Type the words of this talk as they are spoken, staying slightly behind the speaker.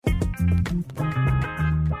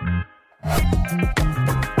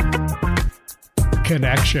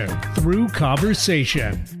Connection through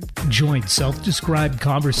conversation. Join self-described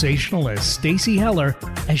conversationalist Stacy Heller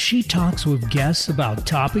as she talks with guests about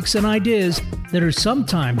topics and ideas that are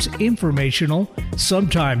sometimes informational,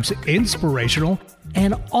 sometimes inspirational,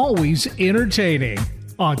 and always entertaining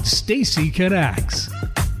on Stacy Connects.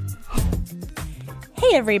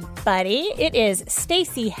 Hey everybody, it is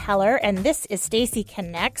Stacy Heller and this is Stacy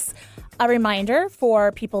Connects. A reminder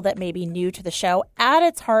for people that may be new to the show, at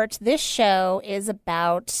its heart, this show is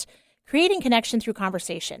about creating connection through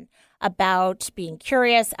conversation, about being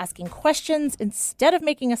curious, asking questions instead of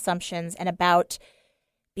making assumptions, and about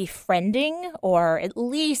befriending or at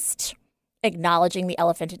least acknowledging the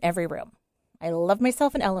elephant in every room. I love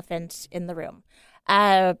myself an elephant in the room.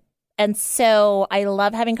 And so I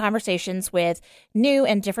love having conversations with new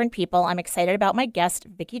and different people. I'm excited about my guest,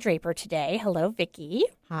 Vicki Draper, today. Hello, Vicki.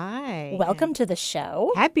 Hi. Welcome to the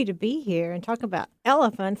show. Happy to be here and talk about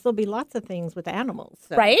elephants. There'll be lots of things with animals.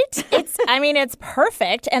 So. Right? It's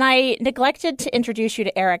perfect. And I neglected to introduce you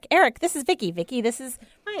to Eric. Eric, this is Vicki. Vicki, this is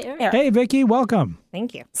Hi, Eric. Eric. Hey, Vicki, welcome.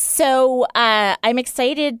 Thank you. So I'm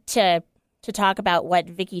excited to talk about what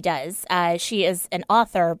Vicki does. She is an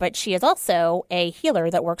author, but she is also a healer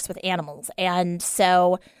that works with animals. And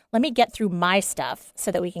so let me get through my stuff so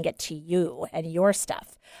that we can get to you and your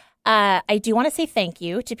stuff. I do want to say thank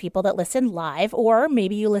you to people that listen live, or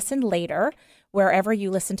maybe you listen later, wherever you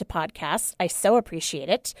listen to podcasts. I so appreciate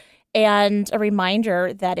it. And a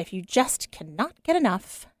reminder that if you just cannot get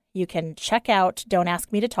enough, you can check out Don't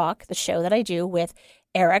Ask Me to Talk, the show that I do with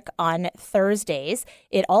Eric on Thursdays.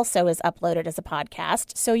 It also is uploaded as a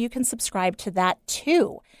podcast, so you can subscribe to that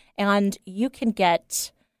too. And you can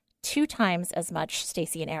get 2 times as much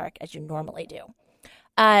Stacy and Eric as you normally do.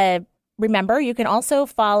 Remember, you can also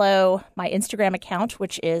follow my Instagram account,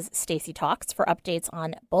 which is Stacy Talks, for updates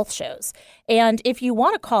on both shows. And if you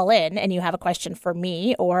want to call in and you have a question for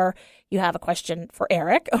me, or you have a question for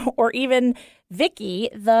Eric, or even Vicki,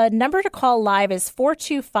 the number to call live is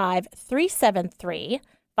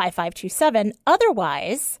 425-373-5527.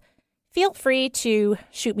 Otherwise, feel free to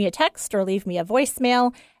shoot me a text or leave me a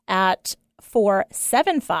voicemail at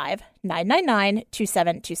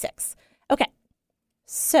 475-999-2726. Okay,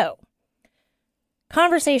 so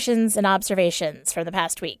conversations and observations from the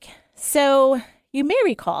past week. So you may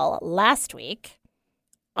recall last week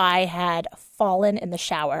I had fallen in the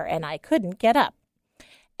shower and I couldn't get up.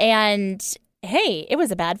 And hey, it was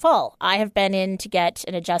a bad fall. I have been in to get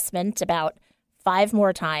an adjustment about 5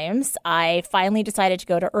 more times. I finally decided to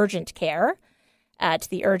go to urgent care at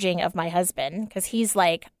the urging of my husband, because he's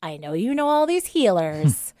like, I know you know all these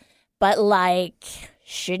healers, but like,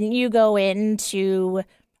 shouldn't you go into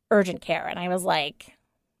urgent care? And I was like,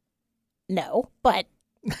 no, but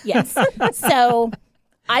yes. So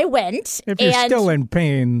I went. If you're still in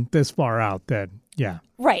pain this far out, then yeah.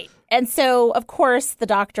 Right. And so, of course, the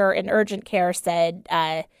doctor in urgent care said,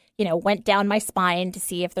 went down my spine to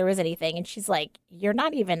see if there was anything. And she's like, you're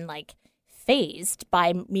not even like phased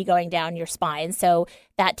by me going down your spine. So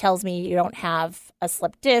that tells me you don't have a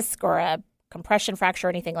slipped disc or a compression fracture or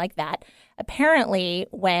anything like that. Apparently,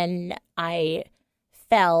 when I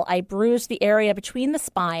fell, I bruised the area between the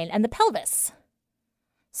spine and the pelvis.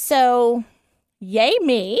 So, yay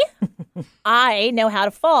me. I know how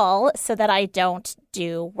to fall so that I don't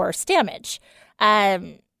do worse damage.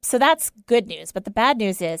 So that's good news. But the bad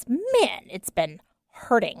news is, man, it's been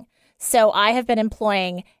hurting. So I have been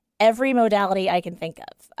employing every modality I can think of.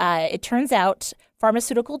 It turns out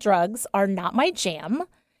pharmaceutical drugs are not my jam.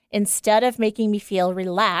 Instead of making me feel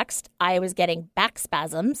relaxed, I was getting back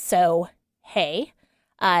spasms. So, hey.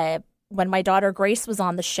 When my daughter Grace was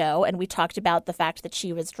on the show and we talked about the fact that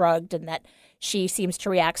she was drugged and that she seems to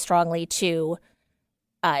react strongly to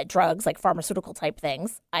drugs, like pharmaceutical type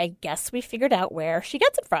things, I guess we figured out where she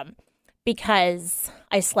gets it from, because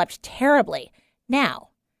I slept terribly. Now,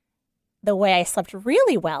 the way I slept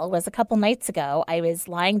really well was a couple nights ago. I was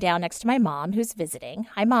lying down next to my mom, who's visiting.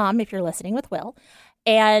 Hi, Mom, if you're listening with Will.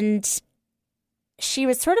 And she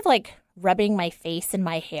was sort of like rubbing my face and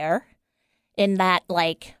my hair in that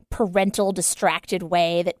like parental distracted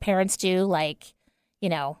way that parents do, like,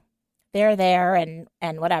 they're there and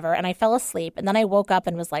whatever. And I fell asleep, and then I woke up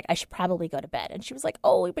and was like, I should probably go to bed. And she was like,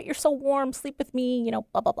 oh, but you're so warm, sleep with me,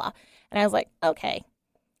 blah, blah, blah. And I was like, okay,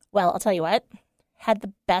 well, I'll tell you what, had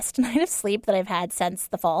the best night of sleep that I've had since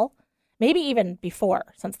the fall, maybe even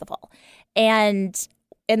before, since the fall. And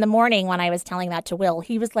in the morning when I was telling that to Will,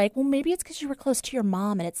 he was like, well, maybe it's because you were close to your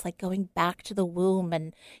mom and it's like going back to the womb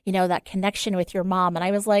and, that connection with your mom. And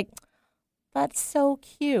I was like, that's so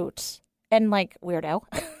cute. And like, weirdo.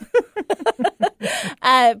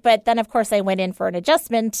 But then, of course, I went in for an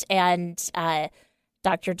adjustment, and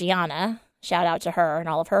Dr. Deanna, shout out to her and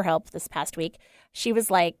all of her help this past week, she was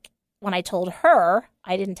like, when I told her,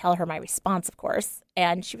 I didn't tell her my response, of course.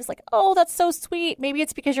 And she was like, oh, that's so sweet. Maybe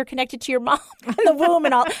it's because you're connected to your mom in the womb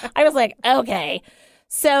and all. I was like, okay.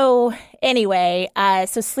 So anyway,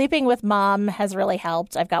 so sleeping with mom has really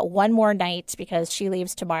helped. I've got one more night because she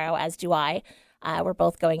leaves tomorrow, as do I. We're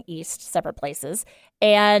both going east, separate places.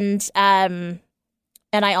 And I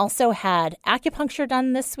also had acupuncture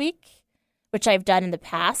done this week, which I've done in the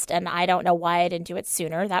past, and I don't know why I didn't do it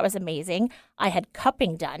sooner. That was amazing. I had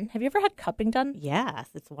cupping done. Have you ever had cupping done? Yes,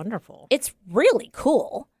 it's wonderful. It's really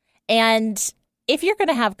cool. And if you're going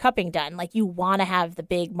to have cupping done, like you want to have the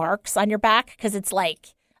big marks on your back because it's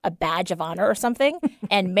like a badge of honor or something.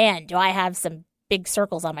 And man, do I have some big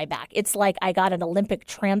circles on my back. It's like I got an Olympic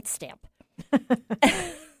tramp stamp.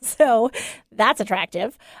 So that's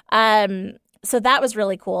attractive. So that was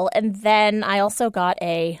really cool. And then I also got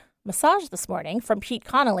a massage this morning from Pete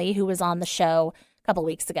Connolly, who was on the show a couple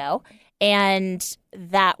weeks ago. And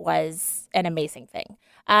that was an amazing thing.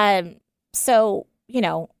 So, you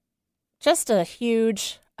know, just a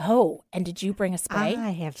huge, and did you bring a spray?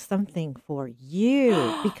 I have something for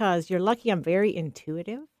you because you're lucky I'm very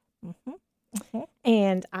intuitive. Mm-hmm. Mm-hmm.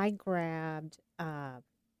 And I grabbed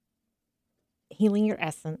Healing Your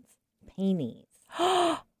Essence Painties.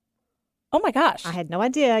 Oh my gosh. I had no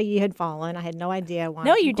idea you had fallen. I had no idea why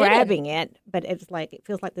No, I was you grabbing it, but it's like it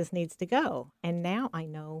feels like this needs to go. And now I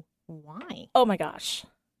know why. Oh my gosh.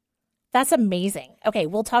 That's amazing. Okay,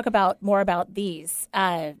 we'll talk more about these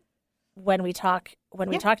when we talk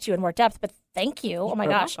to you in more depth, but thank you. Oh my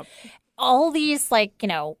gosh. Welcome. All these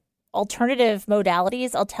alternative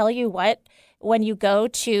modalities, I'll tell you what, when you go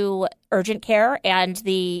to urgent care and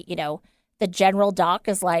the general doc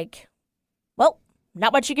is like, well,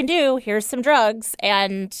 not much you can do. Here's some drugs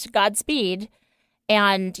and Godspeed.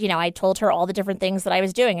 And, I told her all the different things that I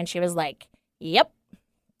was doing. And she was like, yep,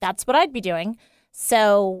 that's what I'd be doing.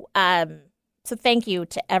 So thank you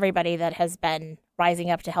to everybody that has been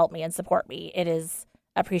rising up to help me and support me. It is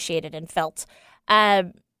appreciated and felt.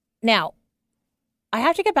 Now, I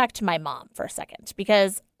have to get back to my mom for a second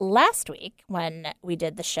because last week when we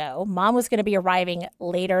did the show, mom was going to be arriving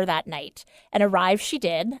later that night. And arrive she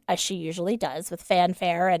did, as she usually does, with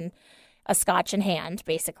fanfare and a scotch in hand,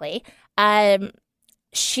 basically.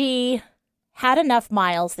 She had enough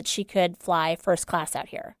miles that she could fly first class out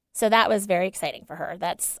here. So that was very exciting for her.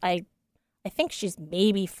 I think she's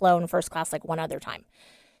maybe flown first class like one other time.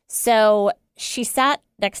 So she sat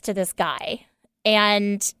next to this guy.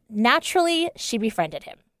 And naturally, she befriended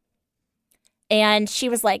him. And she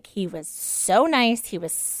was like, he was so nice. He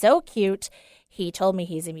was so cute. He told me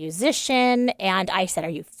he's a musician. And I said, are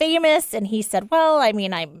you famous? And he said, well, I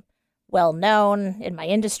mean, I'm well known in my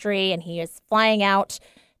industry. And he is flying out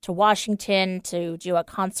to Washington to do a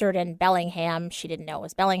concert in Bellingham. She didn't know it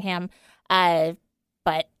was Bellingham.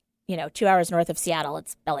 But, 2 hours north of Seattle,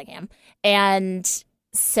 it's Bellingham. And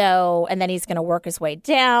then he's going to work his way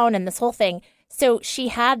down and this whole thing. So she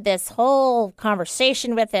had this whole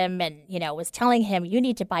conversation with him and, was telling him, you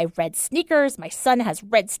need to buy red sneakers. My son has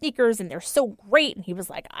red sneakers and they're so great. And he was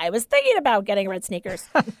like, I was thinking about getting red sneakers.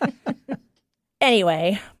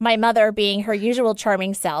 Anyway, my mother being her usual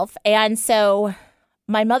charming self. And so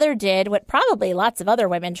my mother did what probably lots of other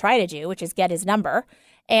women try to do, which is get his number.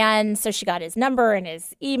 And so she got his number and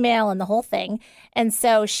his email and the whole thing. And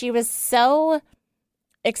so she was so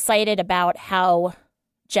excited about how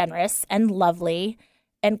generous and lovely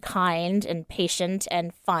and kind and patient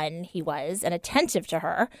and fun he was and attentive to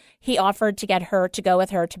her. He offered to get her to go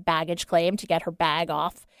with her to baggage claim to get her bag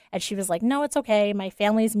off. And she was like, no, it's okay. My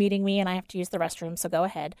family's meeting me and I have to use the restroom, so go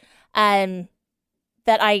ahead. That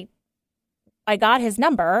I got his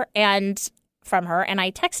number from her and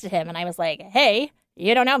I texted him and I was like, hey,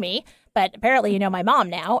 you don't know me, but apparently you know my mom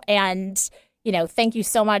now. And, thank you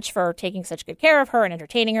so much for taking such good care of her and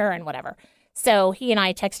entertaining her and whatever. So he and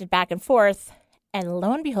I texted back and forth, and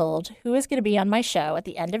lo and behold, who is going to be on my show at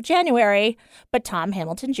the end of January but Tom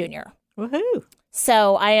Hamilton Jr. Woohoo!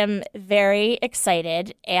 So I am very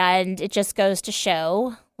excited, and it just goes to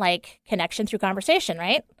show, connection through conversation,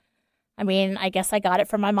 right? I mean, I guess I got it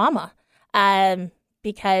from my mama,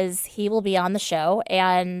 because he will be on the show,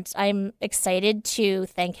 and I'm excited to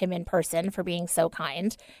thank him in person for being so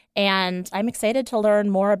kind, and I'm excited to learn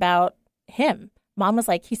more about him. Mom was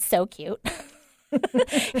like, he's so cute.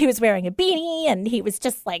 He was wearing a beanie and he was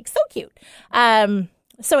just so cute.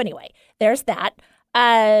 So anyway, there's that.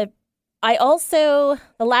 The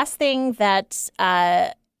last thing that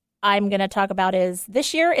I'm going to talk about is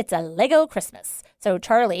this year it's a Lego Christmas. So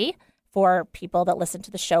Charlie, for people that listen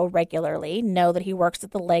to the show regularly, know that he works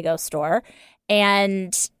at the Lego store.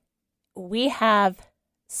 And we have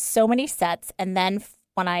so many sets. And then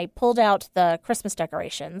when I pulled out the Christmas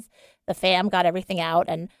decorations, the fam got everything out,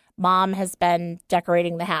 and Mom has been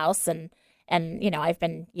decorating the house. And I've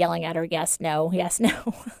been yelling at her, yes, no.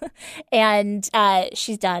 And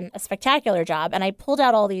she's done a spectacular job. And I pulled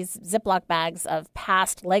out all these Ziploc bags of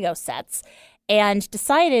past Lego sets and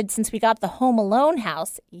decided, since we got the Home Alone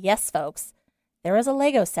house, yes, folks, there is a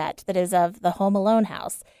Lego set that is of the Home Alone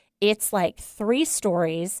house. It's like 3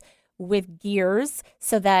 stories with gears,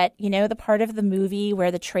 so that, the part of the movie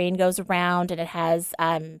where the train goes around and it has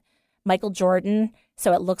Michael Jordan,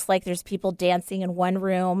 so it looks like there's people dancing in one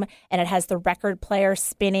room, and it has the record player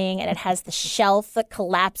spinning, and it has the shelf that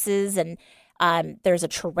collapses, and there's a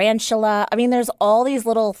tarantula. I mean, there's all these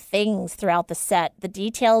little things throughout the set. The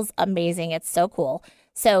detail's amazing. It's so cool.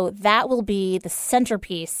 So that will be the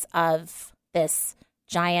centerpiece of this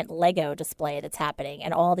giant Lego display that's happening,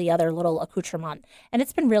 and all the other little accoutrement. And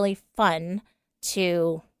it's been really fun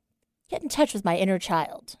to get in touch with my inner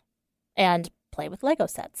child and play with Lego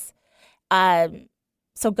sets.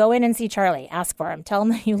 So go in and see Charlie. Ask for him. Tell him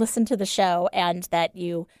that you listen to the show and that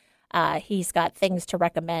he's got things to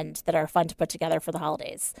recommend that are fun to put together for the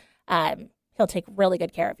holidays. He'll take really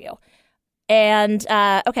good care of you. And,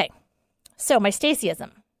 okay, so my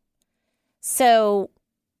Stacyism. So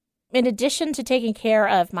in addition to taking care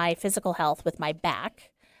of my physical health with my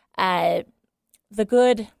back, the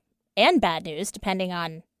good and bad news, depending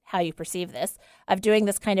on how you perceive this, of doing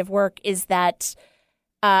this kind of work is that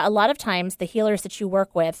a lot of times the healers that you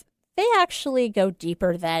work with, they actually go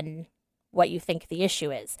deeper than what you think the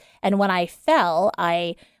issue is. And when I fell,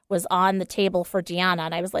 I was on the table for Deanna,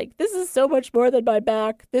 and I was like, this is so much more than my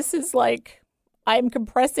back. This is like, I'm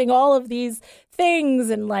compressing all of these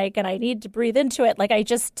things, and I need to breathe into it.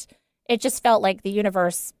 It just felt like the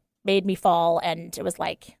universe made me fall, and it was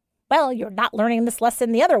like, well, you're not learning this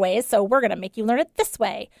lesson the other way, so we're going to make you learn it this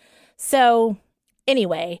way. So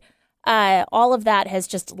anyway, all of that has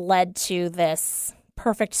just led to this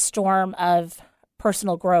perfect storm of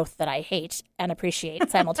personal growth that I hate and appreciate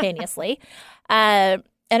simultaneously. And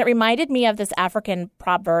it reminded me of this African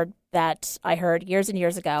proverb that I heard years and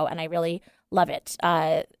years ago, and I really love it.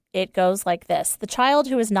 It goes like this: the child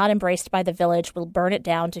who is not embraced by the village will burn it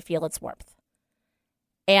down to feel its warmth.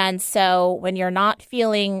 And so when you're not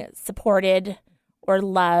feeling supported or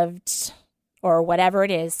loved or whatever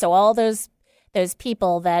it is, so all those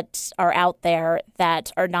people that are out there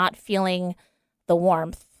that are not feeling the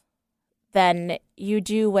warmth, then you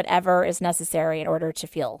do whatever is necessary in order to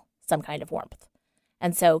feel some kind of warmth.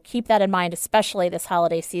 And so keep that in mind, especially this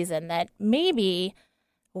holiday season, that maybe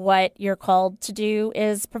what you're called to do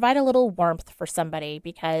is provide a little warmth for somebody,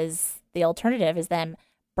 because the alternative is them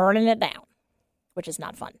burning it down, which is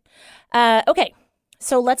not fun. Okay,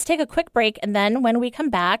 so let's take a quick break. And then when we come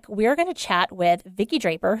back, we're going to chat with Vicki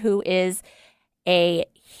Draper, who is a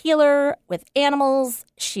healer with animals.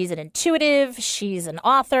 She's an intuitive. She's an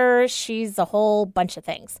author. She's a whole bunch of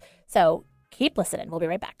things. So keep listening. We'll be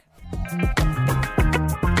right back.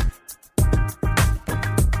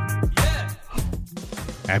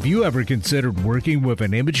 Have you ever considered working with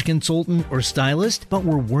an image consultant or stylist, but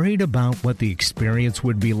were worried about what the experience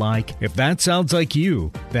would be like? If that sounds like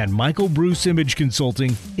you, then Michael Bruce Image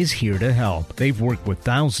Consulting is here to help. They've worked with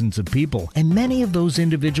thousands of people, and many of those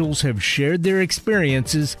individuals have shared their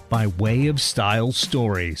experiences by way of style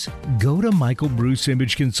stories. Go to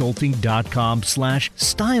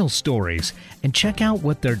michaelbruceimageconsulting.com/style stories and check out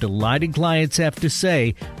what their delighted clients have to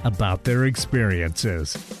say about their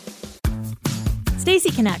experiences.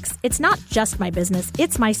 Stacy Connects. It's not just my business,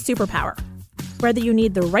 it's my superpower. Whether you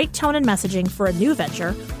need the right tone and messaging for a new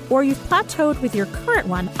venture, or you've plateaued with your current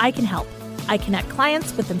one, I can help. I connect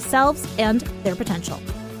clients with themselves and their potential.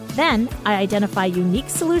 Then I identify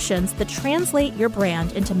unique solutions that translate your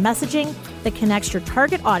brand into messaging that connects your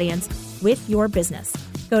target audience with your business.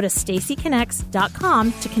 Go to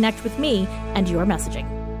stacyconnects.com to connect with me and your messaging.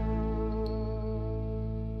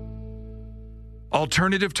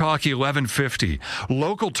 Alternative Talk 1150,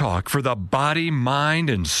 local talk for the body, mind,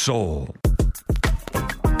 and soul.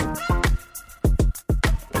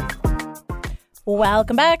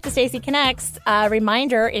 Welcome back to Stacy Connects.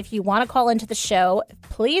 Reminder, if you want to call into the show,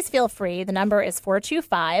 please feel free. The number is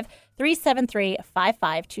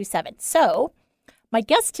 425-373-5527. So my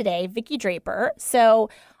guest today, Vicki Draper. So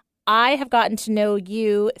I have gotten to know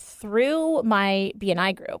you through my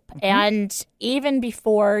BNI group. Mm-hmm. And even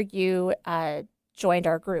before you joined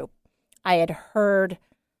our group, I had heard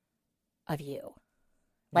of you.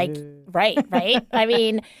 Right. I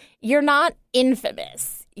mean, you're not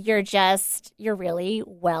infamous. you're really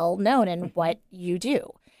well known in what you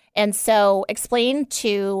do. And so explain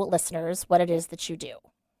to listeners what it is that you do.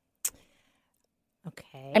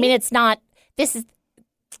 Okay. I mean, this is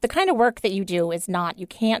the kind of work that you do is not, you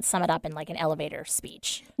can't sum it up in like an elevator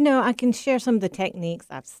speech. No, I can share some of the techniques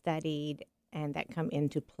I've studied and that come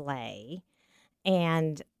into play.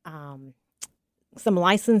 And some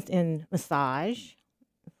licensed in massage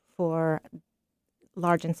for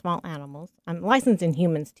large and small animals. I'm licensed in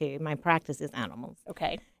humans too. My practice is animals.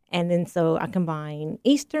 Okay. And then so I combine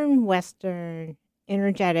Eastern, Western,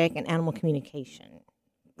 energetic, and animal communication.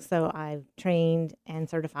 So I've trained and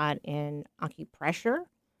certified in acupressure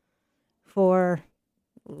for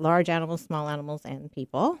large animals, small animals, and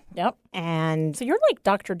people. Yep. And So you're like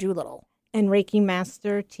Dr. Doolittle. Reiki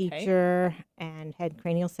master, teacher, and had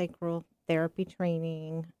craniosacral therapy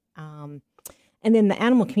training. And then the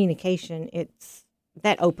animal communication,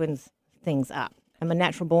 that opens things up. I'm a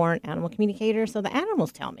natural born animal communicator, so the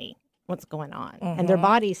animals tell me what's going on, and their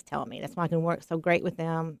bodies tell me. That's why I can work so great with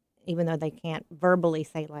them, even though they can't verbally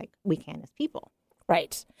say like we can as people.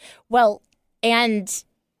 Right. Well, and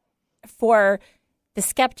for the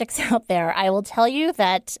skeptics out there, I will tell you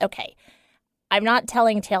that, okay, I'm not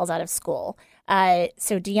telling tales out of school.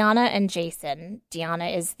 So Deanna and Jason,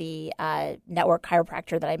 Deanna is the network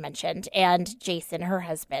chiropractor that I mentioned, and Jason, her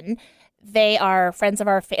husband, they are friends of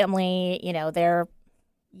our family. You know, they're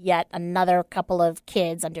yet another couple of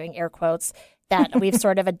kids, I'm doing air quotes, that we've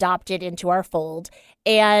sort of adopted into our fold.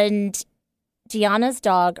 And Deanna's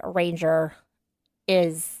dog, Ranger,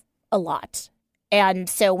 is a lot. And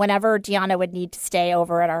so whenever Deanna would need to stay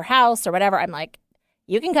over at our house or whatever, I'm like,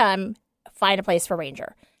 you can come find a place for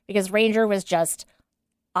Ranger, because Ranger was just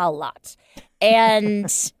a lot.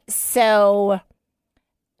 And so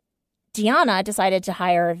Deanna decided to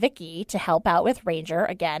hire Vicky to help out with Ranger.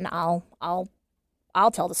 Again, I'll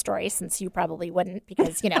tell the story since you probably wouldn't,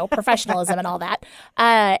 because, you know, professionalism and all that.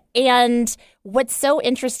 And what's so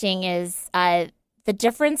interesting is the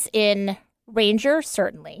difference in Ranger,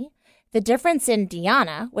 certainly. The difference in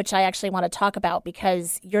Deanna, which I actually want to talk about,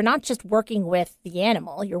 because you're not just working with the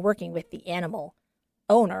animal, you're working with the animal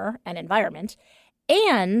owner and environment.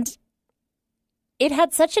 And it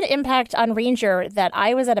had such an impact on Ranger that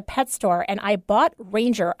I was at a pet store and I bought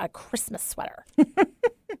Ranger a Christmas sweater.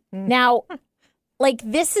 Now, like,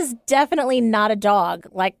 this is definitely not a dog.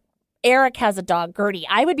 Like, Eric has a dog, Gertie.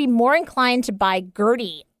 I would be more inclined to buy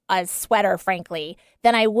Gertie a sweater, frankly,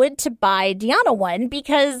 than I would to buy Deanna one,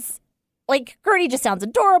 because, like, Gertie just sounds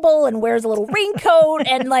adorable and wears a little raincoat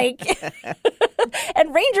and, like,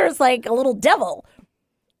 and Ranger's like a little devil.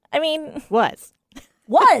 I mean, was.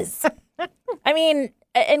 I mean,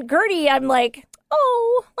 and Gertie, I'm like,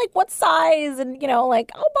 oh, like, what size? And, you know,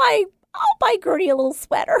 like, I'll buy Gertie a little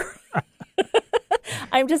sweater.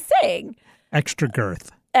 I'm just saying. Extra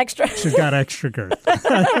girth. Extra. She's got extra girth.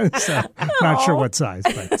 So, not sure what size,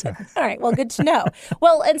 but. All right. Well, good to know.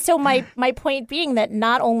 Well, and so my point being that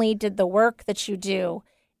not only did the work that you do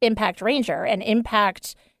impact Ranger and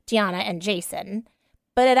impact Deanna and Jason,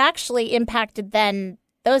 but it actually impacted then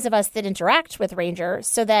those of us that interact with Ranger,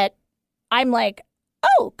 so that I'm like,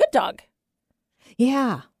 oh, good dog.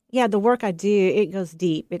 Yeah. Yeah, the work I do, it goes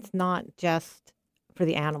deep. It's not just for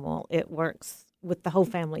the animal. It works with the whole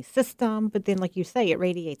family system. But then, like you say, it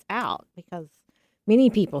radiates out, because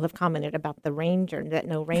many people have commented about the Ranger, that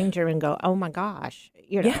know Ranger, and go, oh, my gosh.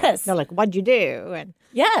 You know, yes. They're like, what'd you do? And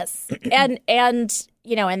yes. and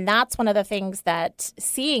you know, and that's one of the things that,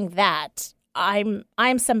 seeing that, I'm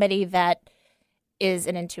somebody that is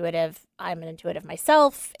an intuitive. I'm an intuitive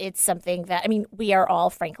myself. It's something that, I mean, we are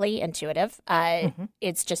all, frankly, intuitive.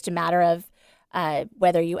 It's just a matter of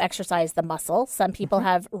whether you exercise the muscle. Some people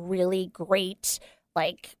have really great,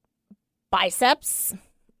 like, biceps.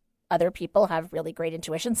 Other people have really great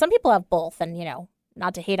intuition. Some people have both, and, you know,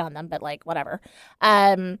 not to hate on them, but, like, whatever.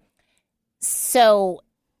 So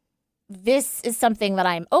this is something that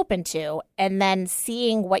I'm open to. And then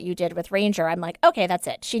seeing what you did with Ranger, I'm like, okay, that's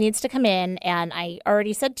it. She needs to come in. And I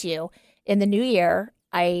already said to you, in the new year,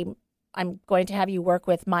 I'm going to have you work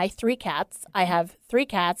with my 3 cats. I have 3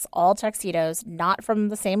 cats, all tuxedos, not from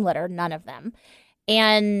the same litter, none of them.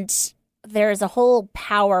 And there's a whole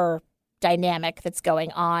power dynamic that's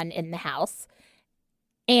going on in the house.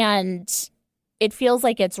 And it feels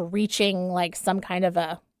like it's reaching like some kind of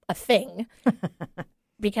a thing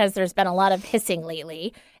because there's been a lot of hissing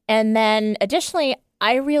lately. And then additionally,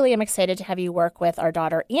 I really am excited to have you work with our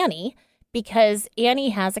daughter, Annie, because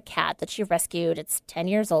Annie has a cat that she rescued. It's 10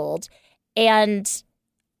 years old. And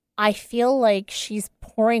I feel like she's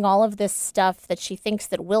pouring all of this stuff that she thinks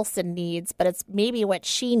that Wilson needs, but it's maybe what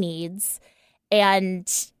she needs.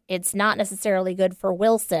 and it's not necessarily good for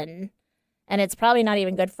Wilson, and it's probably not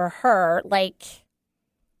even good for her. Like,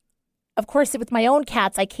 of course, with my own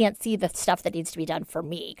cats, I can't see the stuff that needs to be done for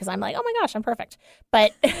me because I'm like, oh my gosh, I'm perfect.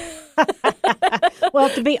 But Well,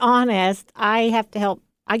 to be honest, I have to help.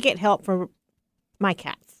 I get help from my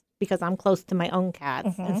cats because I'm close to my own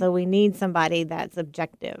cats. And so we need somebody that's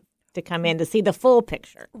objective to come in to see the full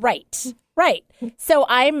picture. Right. So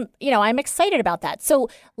I'm excited about that. So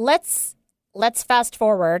let's fast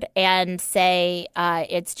forward and say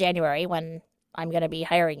it's January when I'm going to be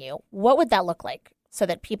hiring you. What would that look like so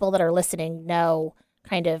that people that are listening know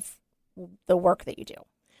kind of the work that you do?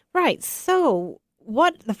 Right. So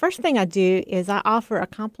the first thing I do is I offer a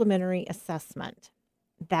complimentary assessment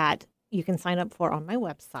that you can sign up for on my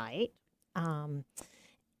website,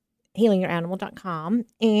 healingyouranimal.com.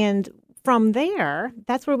 And from there,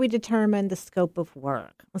 that's where we determine the scope of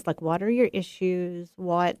work. It's like, what are your issues?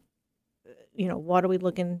 What are we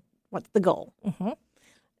looking, what's the goal?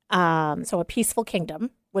 So a peaceful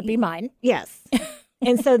kingdom would be mine. Yes.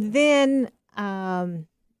 And so then,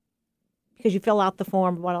 because you fill out the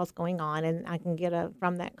form of what else going on, and I can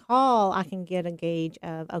from that call, I can get a gauge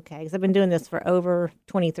of, okay, because I've been doing this for over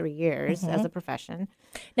 23 years as a profession.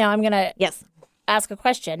 Now I'm going to Yes. ask a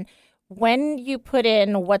question. When you put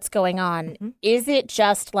in what's going on, is it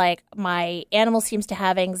just like my animal seems to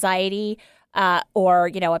have anxiety or,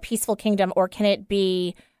 a peaceful kingdom, or can it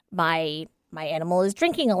be my animal is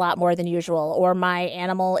drinking a lot more than usual, or my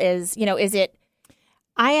animal is, is it?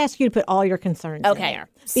 I ask you to put all your concerns in there.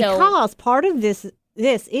 Because part of this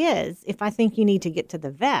is, if I think you need to get to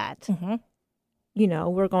the vet,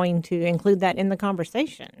 we're going to include that in the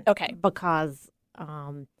conversation. Okay. Because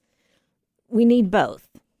we need both.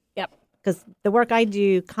 Yep. Because the work I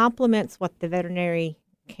do complements what the veterinary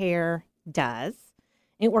care does.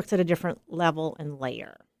 It works at a different level and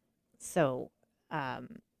layer. So,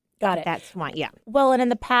 got it. That's why, yeah. Well, and in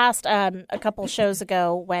the past, a couple shows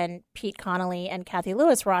ago, when Pete Connolly and Kathy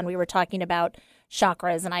Lewis were on, we were talking about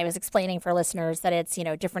chakras, and I was explaining for listeners that it's,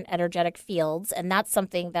 different energetic fields, and that's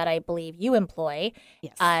something that I believe you employ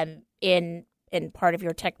in part of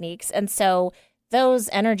your techniques. And so those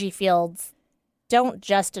energy fields don't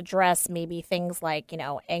just address maybe things like,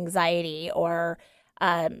 anxiety or,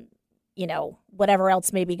 whatever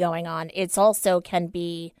else may be going on. It's also can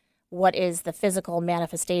be what is the physical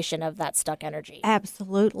manifestation of that stuck energy.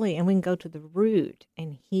 Absolutely. And we can go to the root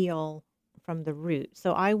and heal from the root.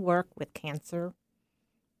 So I work with cancer,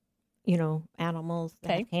 animals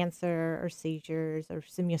that have cancer or seizures or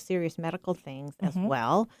some serious medical things as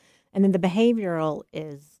well. And then the behavioral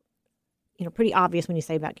is, pretty obvious when you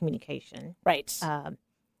say about communication. Right. And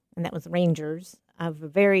that was rangers of a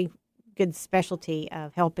very good specialty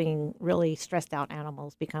of helping really stressed out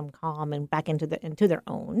animals become calm and back into their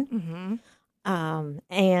own.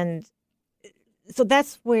 And so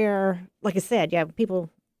that's where, like I said, people,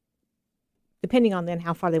 depending on then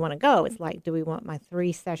how far they want to go, it's like, do we want my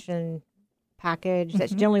 3-session package?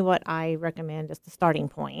 That's generally what I recommend as the starting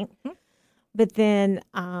point. But then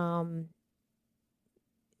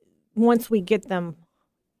once we get them,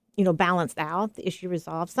 balanced out, the issue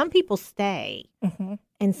resolved, some people stay.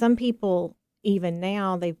 And some people, even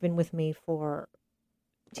now, they've been with me for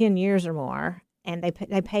 10 years or more, and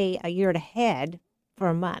they pay a year ahead for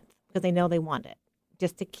a month because they know they want it,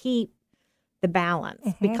 just to keep the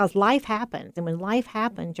balance. Because life happens, and when life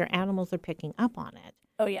happens, your animals are picking up on it.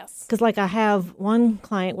 Oh, yes. Because like I have one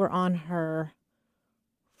client, we're on her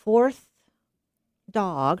 4th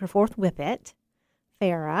dog, her 4th whippet,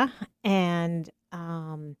 Farah, and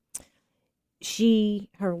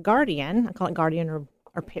her guardian, I call it guardian or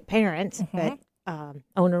parent, but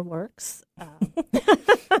owner works.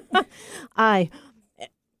 I'm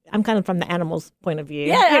kind of from the animal's point of view.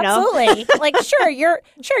 Yeah, absolutely. Like, sure,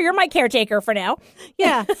 you're my caretaker for now.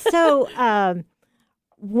 Yeah. So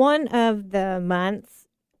one of the months,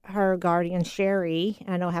 her guardian, Sherry,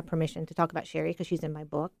 and I know I have permission to talk about Sherry because she's in my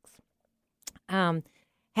books,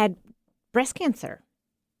 had breast cancer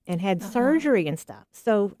and had surgery and stuff.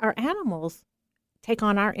 So our animals take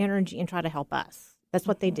on our energy and try to help us. That's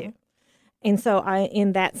what they do. And so I,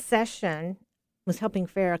 in that session, was helping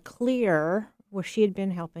Farah clear where she had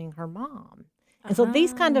been helping her mom. And so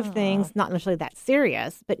these kind of things, not necessarily that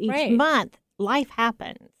serious, but each month life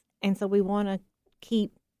happens. And so we want to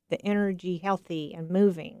keep the energy healthy and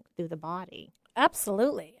moving through the body.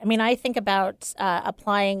 Absolutely. I mean, I think about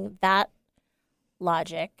applying that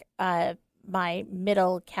logic. My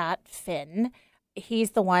middle cat, Finn,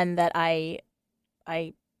 he's the one that I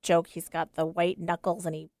joke he's got the white knuckles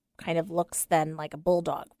and he kind of looks then like a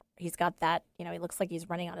bulldog. He's got that, he looks like he's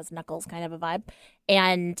running on his knuckles kind of a vibe.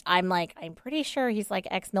 And I'm like, I'm pretty sure he's like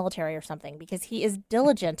ex-military or something because he is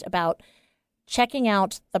diligent about checking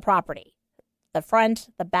out the property, the front,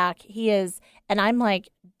 the back. He is. And I'm like,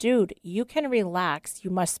 dude, you can relax. You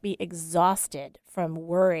must be exhausted from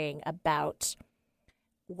worrying about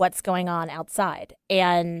what's going on outside.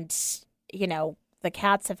 And, the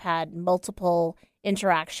cats have had multiple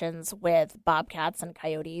interactions with bobcats and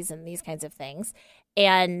coyotes and these kinds of things.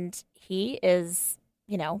 And he is,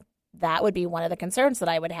 that would be one of the concerns that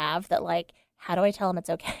I would have, that like, how do I tell him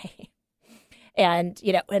it's okay? And,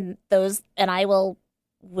 and I will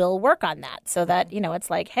work on that so that, it's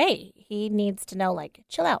like, hey, he needs to know, like,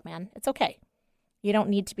 chill out, man. It's okay. You don't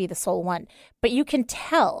need to be the sole one. But you can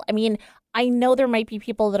tell. I mean, I know there might be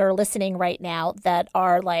people that are listening right now that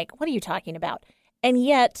are like, what are you talking about? And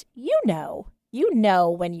yet, you know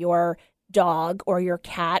when your dog or your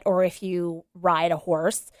cat, or if you ride a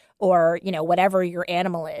horse or, whatever your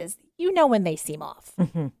animal is, when they seem off.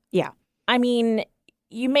 Mm-hmm. Yeah. I mean,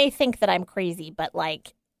 you may think that I'm crazy, but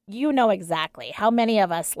like, exactly how many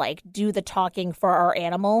of us like do the talking for our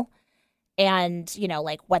animal and,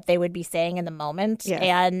 like what they would be saying in the moment. Yes.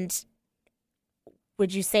 And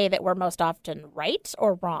would you say that we're most often right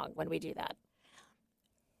or wrong when we do that?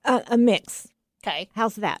 A mix. Okay.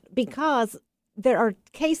 How's that? Because there are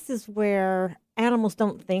cases where animals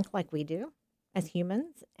don't think like we do as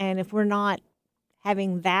humans. And if we're not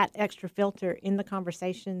having that extra filter in the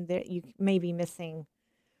conversation, that you may be missing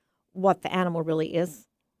what the animal really is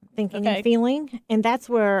thinking and feeling. And that's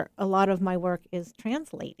where a lot of my work is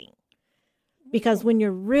translating. Because when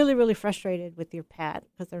you're really, really frustrated with your pet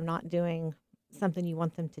because they're not doing something you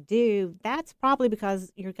want them to do, that's probably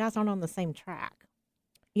because your guys aren't on the same track.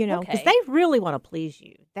 Because they really want to please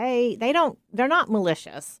you. They're not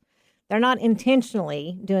malicious. They're not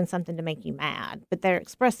intentionally doing something to make you mad, but they're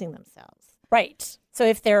expressing themselves. Right. So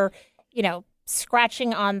if they're,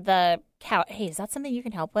 scratching on the couch, hey, is that something you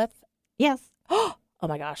can help with? Yes. Oh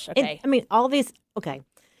my gosh. Okay. All these. Okay.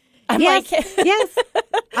 I'm yes, like, yes.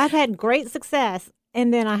 I've had great success,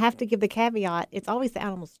 and then I have to give the caveat: it's always the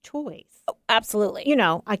animal's choice. Oh, absolutely.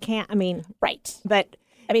 I can't. Right. But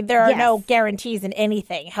there are no guarantees in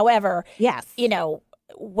anything. However, yes,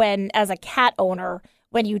 when as a cat owner,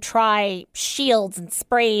 when you try shields and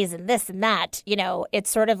sprays and this and that, it's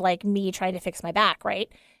sort of like me trying to fix my back, right?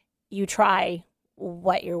 You try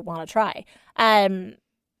what you want to try.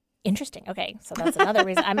 Interesting. Okay. So that's another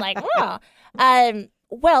reason I'm like, oh.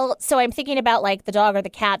 Well, so I'm thinking about like the dog or the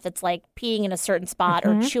cat that's like peeing in a certain spot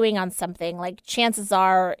or chewing on something. Like chances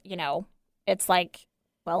are, it's like,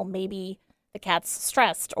 well, maybe the cat's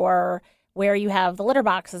stressed, or where you have the litter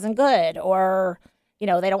box isn't good, or,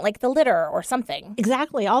 they don't like the litter or something.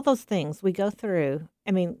 Exactly. All those things we go through.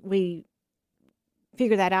 We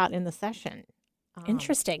figure that out in the session.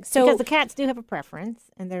 Interesting. So because the cats do have a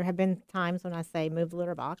preference, and there have been times when I say move the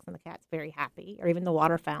litter box and the cat's very happy, or even the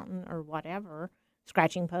water fountain or whatever,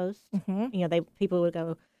 scratching post. Mm-hmm. People would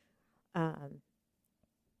go, I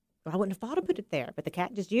wouldn't have thought to put it there, but the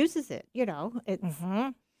cat just uses it. It's. Mm-hmm.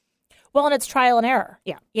 Well, and it's trial and error.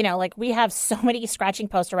 Yeah. Like we have so many scratching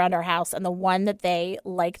posts around our house, and the one that they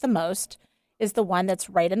like the most is the one that's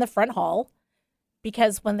right in the front hall,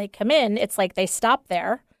 because when they come in, it's like they stop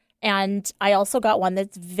there. And I also got one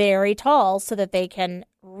that's very tall so that they can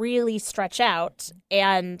really stretch out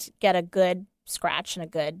and get a good scratch and a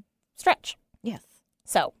good stretch. Yes.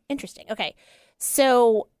 So interesting. Okay.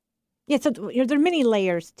 So. Yeah. So there are many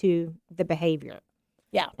layers to the behavior.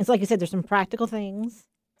 Yeah. It's like you said, there's some practical things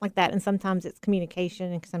like that. And sometimes it's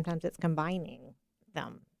communication, and sometimes it's combining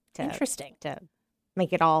them Interesting. to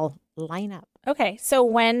make it all line up. Okay. So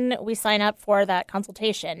when we sign up for that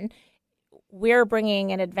consultation, we're bringing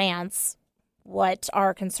in advance what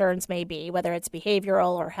our concerns may be, whether it's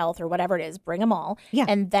behavioral or health or whatever it is, bring them all. Yeah.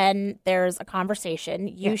 And then there's a conversation.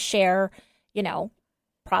 You share,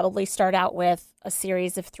 probably start out with a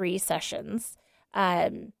series of 3 sessions,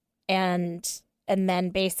 and then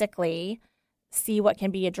basically see what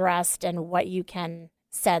can be addressed and what you can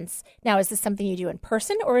sense. Now, is this something you do in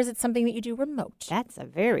person, or is it something that you do remote? That's a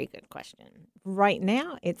very good question. Right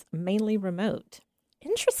now, it's mainly remote.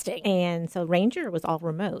 Interesting. And so Ranger was all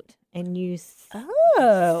remote, and you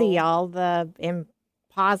Oh. see all the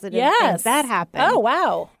positive things that happen. Oh,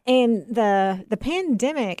 wow. And the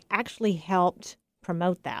pandemic actually helped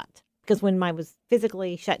promote that, because when I was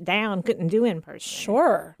physically shut down, couldn't do in person.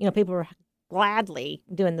 Sure. People were gladly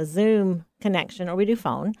doing the Zoom connection, or we do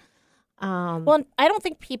phone. Well, I don't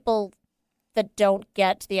think people that don't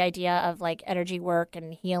get the idea of like energy work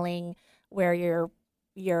and healing, where you're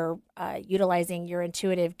you're utilizing your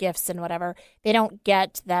intuitive gifts and whatever, they don't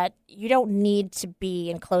get that you don't need to be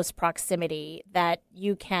in close proximity, that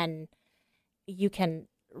you can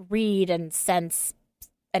read and sense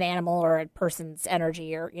an animal or a person's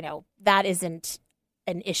energy, or, that isn't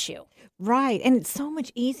an issue. Right. And it's so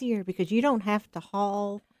much easier because you don't have to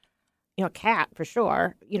haul, a cat for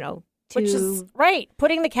sure, Which is right.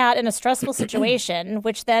 Putting the cat in a stressful situation,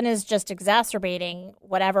 which then is just exacerbating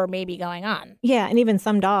whatever may be going on. Yeah, and even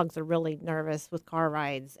some dogs are really nervous with car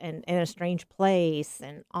rides and in a strange place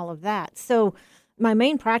and all of that. So my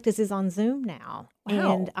main practice is on Zoom now.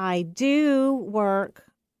 Wow. And I do work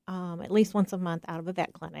at least once a month out of a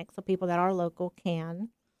vet clinic, so people that are local can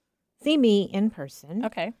see me in person.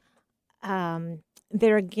 Okay.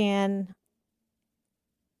 There again,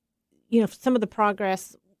 some of the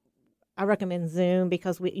progress, I recommend Zoom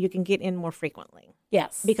because you can get in more frequently.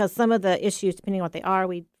 Yes. Because some of the issues, depending on what they are,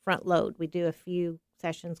 we front load. We do a few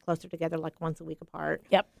sessions closer together, like once a week apart.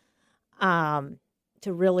 Yep.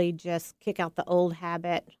 To really just kick out the old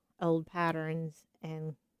habit, old patterns,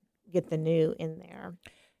 and get the new in there.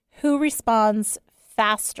 Who responds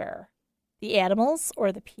faster, the animals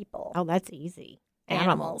or the people? Oh, that's easy.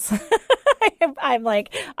 Animals.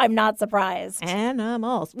 I'm not surprised.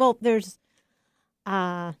 Animals. Well, there's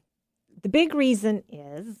the big reason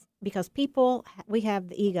is because people, we have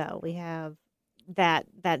the ego, we have that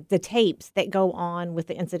the tapes that go on with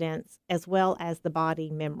the incidents, as well as the body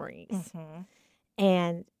memories. Mm-hmm.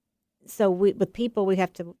 And so with people, we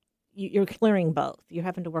have to, you're clearing both. You're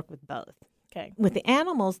having to work with both. Okay. With the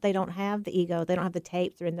animals, they don't have the ego. They don't have the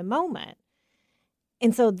tapes. They're in the moment.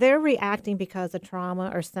 And so they're reacting because a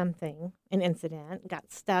trauma or something, an incident,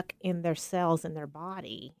 got stuck in their cells in their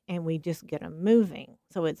body, and we just get them moving.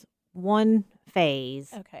 So it's one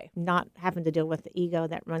phase, Okay. not having to deal with the ego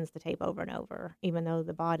that runs the tape over and over, even though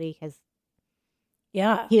the body has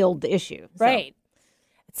healed the issue. Right.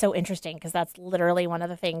 It's so interesting because that's literally one of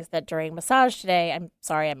the things that during massage today, I'm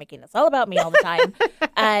sorry, I'm making this all about me all the time,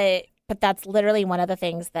 but that's literally one of the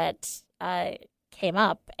things that came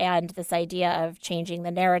up, and this idea of changing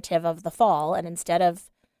the narrative of the fall, and instead of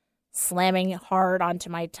slamming hard onto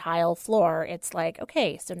my tile floor, it's like,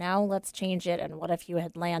 okay, so now let's change it, and what if you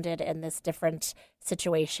had landed in this different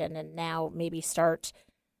situation, and now maybe start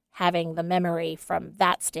having the memory from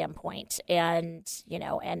that standpoint, and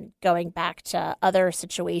and going back to other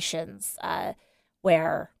situations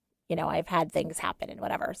where I've had things happen and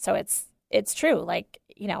whatever. So it's true, like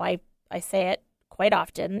I say it quite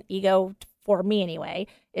often, ego, for me anyway,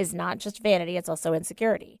 is not just vanity, it's also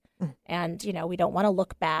insecurity. And, we don't want to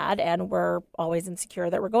look bad, and we're always insecure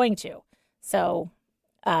that we're going to. So,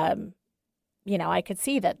 I could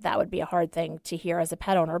see that would be a hard thing to hear as a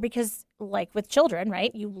pet owner, because like with children,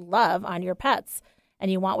 right, you love on your pets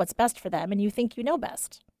and you want what's best for them, and you think you know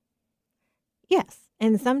best. Yes.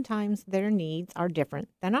 And sometimes their needs are different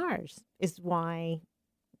than ours, is why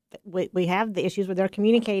we have the issues where they're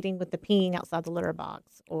communicating with the peeing outside the litter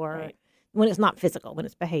box, or Right. when it's not physical, when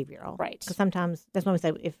it's behavioral. Right. Because sometimes, that's when we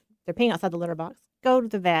say, if they're peeing outside the litter box, go to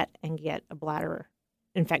the vet and get a bladder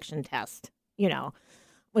infection test.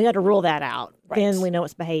 We got to rule that out. Right. Then we know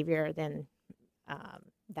it's behavior. Then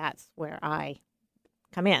that's where I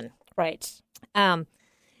come in. Right. Like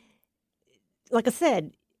I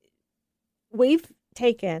said, we've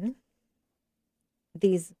taken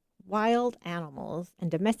these wild animals and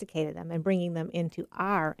domesticated them and bringing them into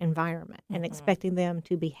our environment and expecting them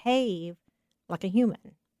to behave like a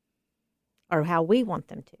human, or how we want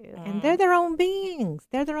them to. And they're their own beings.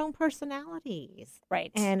 They're their own personalities.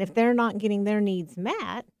 Right. And if they're not getting their needs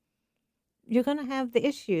met, you're going to have the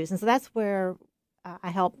issues. And so that's where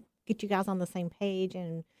I help get you guys on the same page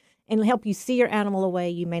and help you see your animal a way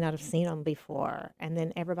you may not have seen them before. And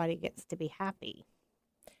then everybody gets to be happy.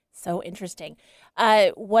 So interesting.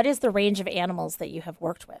 What is the range of animals that you have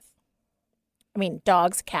worked with? I mean,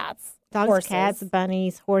 dogs, cats, Dogs, horses. cats,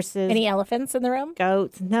 bunnies, horses. Any elephants in the room?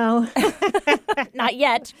 Goats. No. Not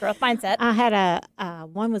yet. Growth mindset. I had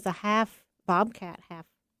one was a half bobcat, half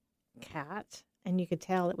cat. And you could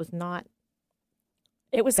tell it was not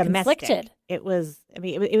It was domestic. conflicted. It was,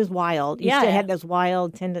 it was wild. You still had those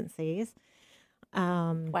wild tendencies.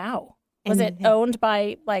 Wow. Was and- it owned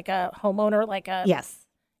by like a homeowner, like a... Yes.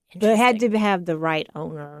 But it had Interesting. to have the right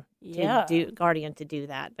owner Yeah. guardian to do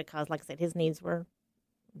that, because, like I said, his needs were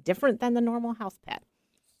different than the normal house cat.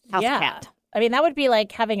 House Yeah. cat. I mean, that would be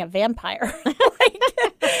like having a vampire.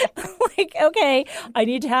 like, okay, I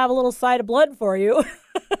need to have a little side of blood for you.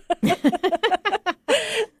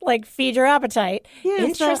 Like, feed your appetite. Yeah, so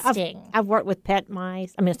Interesting. I've worked with pet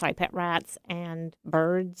rats and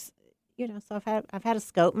birds. So I've had a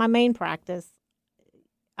scope. My main practice,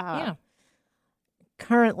 Yeah.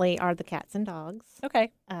 Currently are the cats and dogs.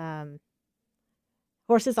 Okay.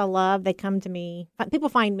 Horses I love. They come to me. People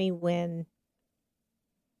find me when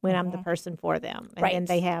I'm the person for them. And Right. then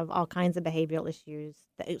they have all kinds of behavioral issues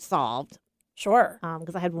that it's solved. Sure.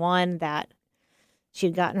 Because I had one that she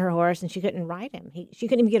had gotten her horse and she couldn't ride him. She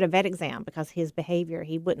couldn't even get a vet exam because his behavior,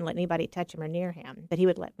 he wouldn't let anybody touch him or near him, but he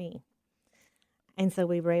would let me. And so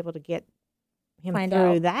we were able to get him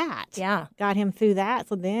through that. Yeah. Got him through that.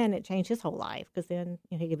 So then it changed his whole life because then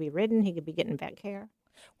he could be ridden, he could be getting vet care.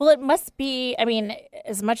 Well, it must be, I mean,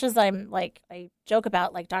 as much as I joke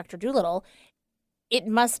about like Dr. Dolittle, it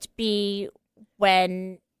must be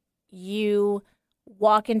when you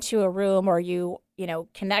walk into a room or you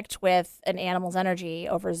connect with an animal's energy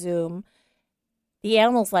over Zoom, the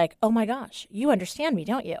animal's like, oh my gosh, you understand me,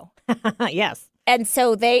 don't you? Yes. And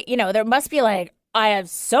so they, there must be like, I have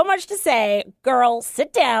so much to say. Girl,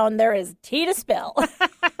 sit down. There is tea to spill.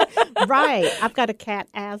 Right. I've got a cat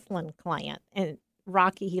Aslan client, and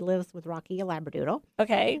Rocky, he lives with Rocky, a Labradoodle.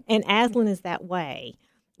 Okay. And Aslan is that way.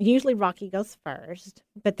 Usually Rocky goes first,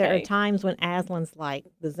 but there Okay. are times when Aslan's like,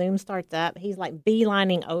 the Zoom starts up, he's like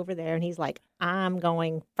beelining over there, and he's like, I'm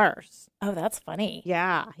going first. Oh, that's funny.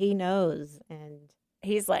 Yeah, he knows, and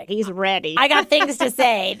He's like, he's ready. I got things to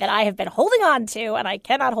say that I have been holding on to, and I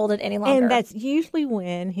cannot hold it any longer. And that's usually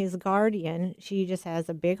when his guardian, she just has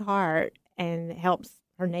a big heart and helps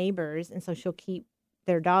her neighbors, and so she'll keep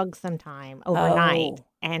their dog sometime overnight, Oh.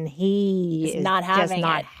 and he Is not having just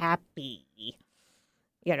not it. happy.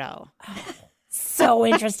 So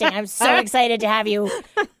interesting. I'm so excited to have you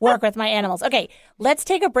work with my animals. Okay, let's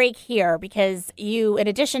take a break here because you, in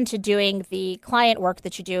addition to doing the client work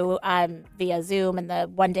that you do via Zoom and the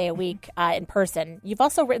one day a week in person, you've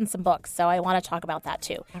also written some books. So I want to talk about that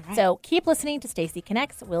too. right. So keep listening to Stacy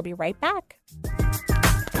Connects. We'll be right back.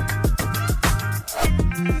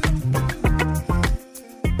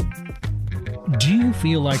 Do you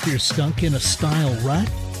feel like you're stuck in a style rut?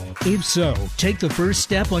 If so, take the first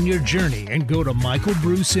step on your journey and go to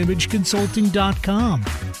michaelbruceimageconsulting.com.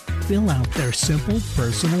 Fill out their simple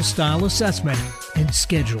personal style assessment and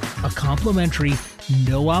schedule a complimentary,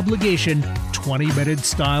 no obligation, 20-minute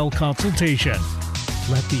style consultation.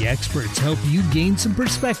 Let the experts help you gain some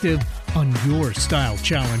perspective on your style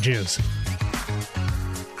challenges.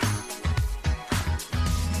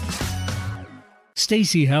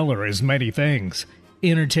 Stacy Heller is many things,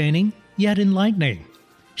 entertaining yet enlightening.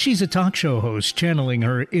 She's a talk show host channeling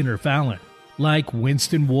her inner Fallon. Like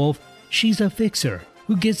Winston Wolfe, she's a fixer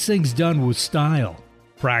who gets things done with style.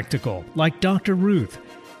 Practical, like Dr. Ruth.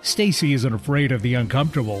 Stacy isn't afraid of the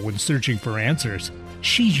uncomfortable when searching for answers.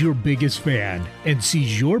 She's your biggest fan and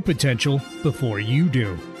sees your potential before you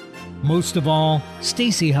do. Most of all,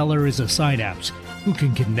 Stacy Heller is a synapse who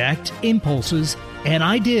can connect impulses and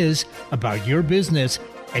ideas about your business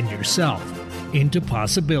and yourself into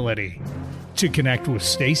possibility. To connect with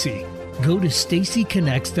Stacy, go to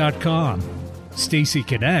stacyconnects.com. Stacy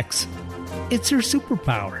Connects. It's her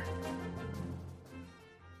superpower.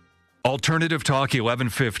 Alternative Talk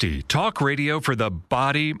 1150. Talk radio for the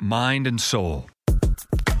body, mind, and soul.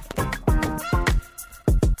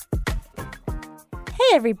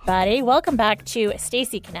 Hey everybody, welcome back to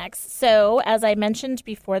Stacy Connects. So, as I mentioned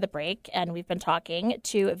before the break, and we've been talking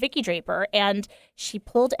to Vicki Draper, and she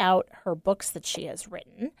pulled out her books that she has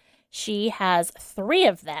written. She has 3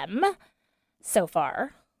 of them so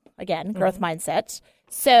far. Again, growth mindset.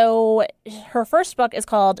 So her first book is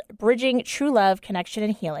called Bridging True Love, Connection,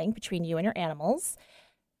 and Healing Between You and Your Animals.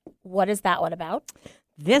 What is that one about?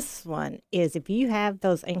 This one is if you have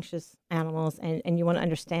those anxious animals and you want to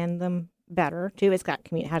understand them better, too. It's got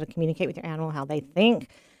how to communicate with your animal, how they think.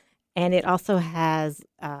 And it also has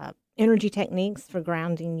energy techniques for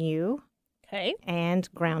grounding you. Okay.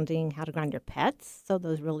 And grounding, how to ground your pets. So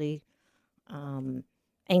those really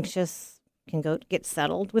anxious can get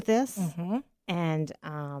settled with this. Mm-hmm. And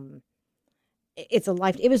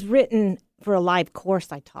it was written for a live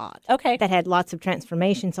course I taught. Okay. That had lots of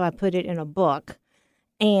transformation, so I put it in a book.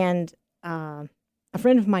 And a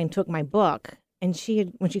friend of mine took my book, and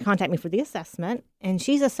when she contacted me for the assessment, and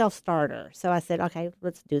she's a self-starter. So I said, okay,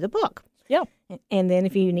 let's do the book. Yeah. And then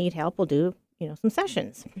if you need help, we'll do, some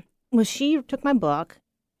sessions. Well, she took my book,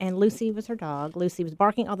 and Lucy was her dog. Lucy was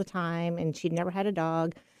barking all the time, and she'd never had a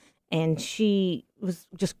dog. And she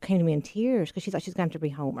just came to me in tears because she thought she was going to have to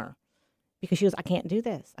rehome her because she was, I can't do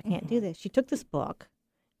this. I can't do this. She took this book.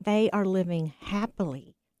 They are living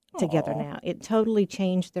happily together now. It totally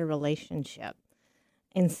changed their relationship.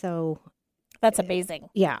 And so. That's amazing.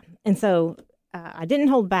 Yeah. And so I didn't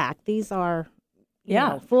hold back. These are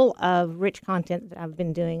full of rich content that I've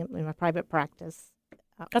been doing in my private practice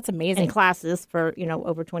That's amazing. in classes for,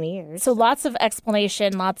 over 20 years. So lots of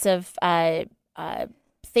explanation, lots of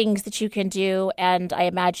things that you can do, and I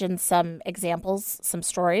imagine some examples, some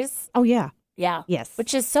stories. Oh, yeah. Yeah. Yes.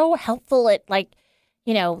 Which is so helpful at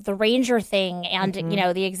the ranger thing and,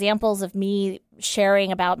 the examples of me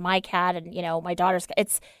sharing about my cat and, my daughter's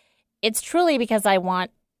cat. It's truly because I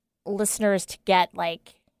want listeners to get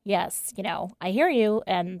yes, I hear you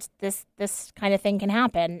and this kind of thing can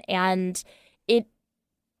happen. And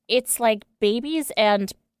it's like babies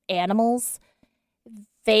and animals,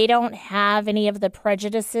 they don't have any of the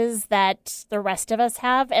prejudices that the rest of us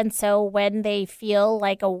have. And so when they feel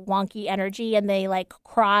like a wonky energy and they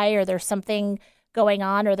cry or there's something going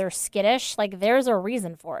on or they're skittish, there's a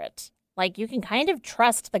reason for it. You can kind of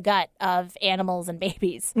trust the gut of animals and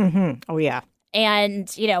babies. Mm-hmm. Oh, yeah.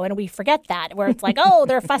 And, and we forget that where it's oh,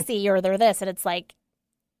 they're fussy or they're this. And it's are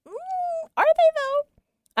they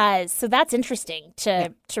though? So that's interesting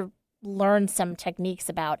to learn some techniques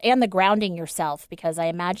about and the grounding yourself, because I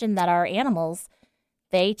imagine that our animals,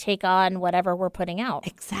 they take on whatever we're putting out.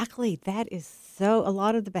 Exactly. That is so, a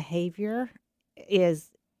lot of the behavior is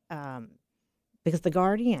because the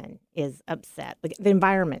guardian is upset. The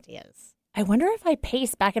environment is. I wonder if I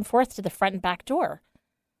pace back and forth to the front and back door.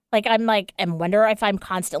 And wonder if I'm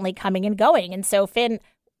constantly coming and going. And so Finn,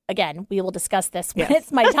 again, we will discuss this when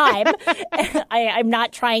it's my time. I'm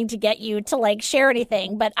not trying to get you to share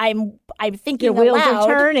anything, but I'm thinking Your wheels aloud.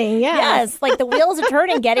 are turning, Yes, the wheels are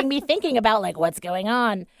turning, getting me thinking about what's going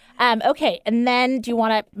on. Okay, and then do you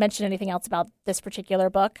want to mention anything else about this particular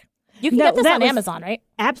book? You can get this on Amazon, right?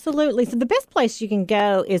 Absolutely. So the best place you can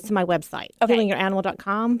go is to my website,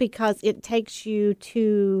 healingyouranimal.com, because it takes you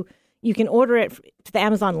to, you can order it to the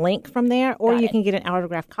Amazon link from there, or you can get an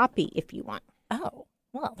autographed copy if you want. Oh,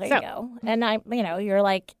 well, there you go. And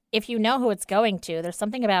you're if you know who it's going to, there's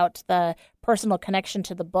something about the personal connection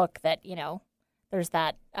to the book that, there's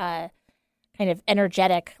that kind of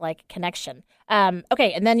energetic connection.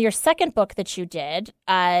 Okay, and then your second book that you did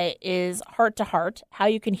is Heart to Heart, How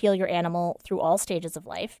You Can Heal Your Animal Through All Stages of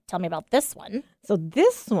Life. Tell me about this one. So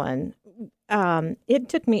this one, it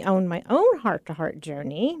took me on my own heart-to-heart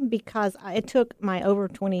journey, because it took my over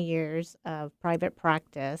 20 years of private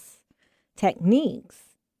practice techniques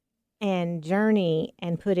and journey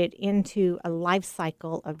and put it into a life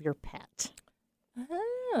cycle of your pet. Oh.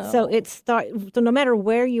 So no matter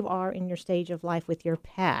where you are in your stage of life with your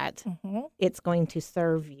pet, it's going to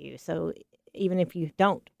serve you. So even if you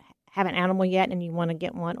don't have an animal yet and you want to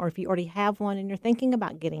get one, or if you already have one and you're thinking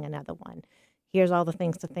about getting another one, here's all the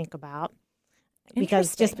things to think about.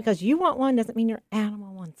 Because just because you want one doesn't mean your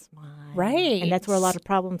animal wants one. Right. And that's where a lot of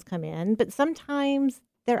problems come in. But sometimes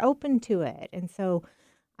they're open to it. And so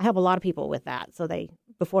I help a lot of people with that. So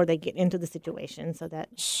before they get into the situation, so that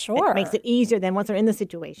it makes it easier than once they're in the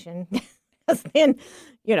situation. Because then,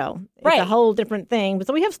 it's a whole different thing. But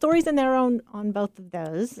so we have stories in there on both of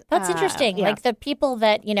those. That's interesting. Yeah. The people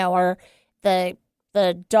that, are the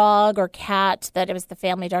dog or cat, that it was the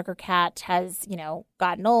family dog or cat has,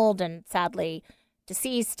 gotten old and sadly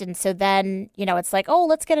deceased. And so then, it's oh,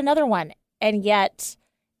 let's get another one. And yet,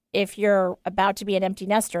 if you're about to be an empty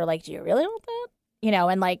nester, do you really want that?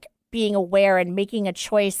 And being aware and making a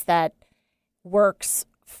choice that works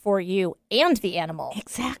for you and the animal.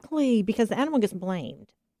 Exactly, because the animal gets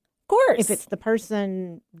blamed. Of course. If it's the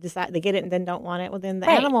person decide they get it and then don't want it, well, then the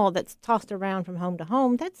animal that's tossed around from home to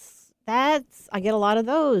home, that's I get a lot of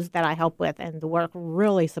those that I help with, and the work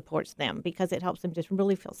really supports them because it helps them just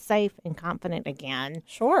really feel safe and confident again.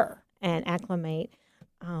 Sure. And acclimate.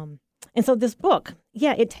 And so this book,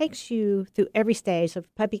 it takes you through every stage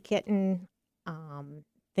of puppy, kitten,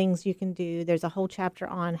 things you can do. There's a whole chapter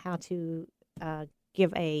on how to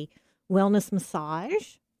give a wellness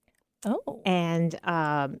massage. Oh. And,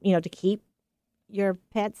 to keep your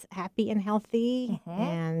pets happy and healthy.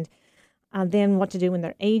 And then what to do when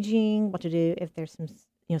they're aging, what to do if there's some,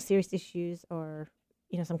 serious issues or,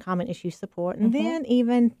 some common issue support. And then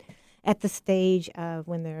even at the stage of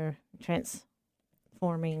when they're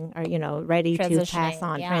transforming or, ready to pass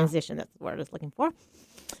on, transition, that's the word I was looking for.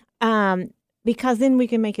 Because then we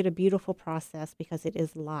can make it a beautiful process, because it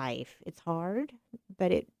is life. It's hard,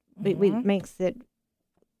 but it makes it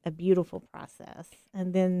a beautiful process.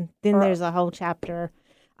 And then there's a whole chapter.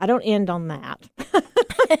 I don't end on that.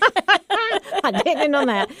 I didn't end on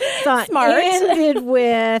that. So Smart. I ended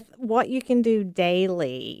with what you can do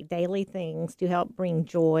daily things to help bring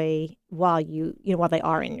joy while they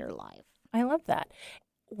are in your life. I love that.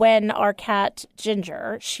 When our cat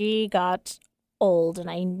Ginger, she got old, and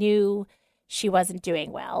I knew she wasn't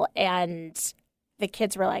doing well, and the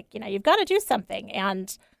kids were like, you've got to do something.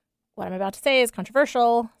 And what I'm about to say is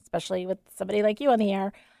controversial, especially with somebody like you on the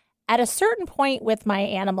air. At a certain point with my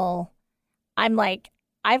animal, I'm like,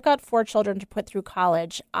 I've got 4 children to put through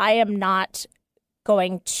college. I am not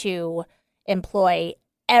going to employ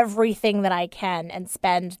everything that I can and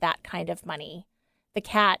spend that kind of money. The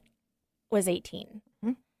cat was 18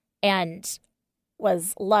 and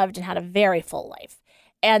was loved and had a very full life.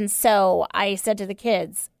 And so I said to the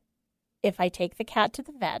kids, if I take the cat to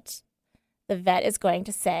the vet is going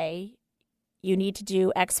to say, you need to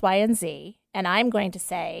do X, Y, and Z. And I'm going to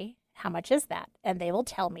say, how much is that? And they will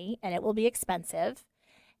tell me, and it will be expensive.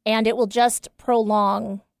 And it will just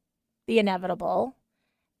prolong the inevitable.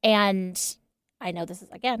 And I know this is,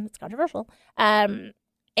 again, it's controversial. And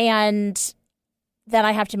then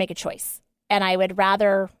I have to make a choice. And I would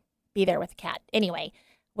rather be there with the cat. Anyway,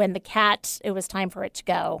 when the cat, it was time for it to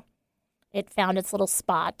go, it found its little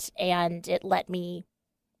spot and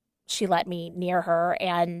she let me near her.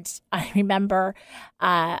 And I remember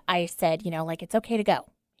I said, it's okay to go.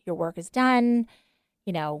 Your work is done.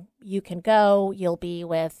 You can go. You'll be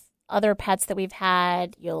with other pets that we've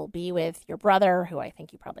had. You'll be with your brother, who I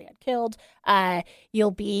think you probably had killed.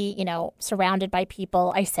 You'll be, surrounded by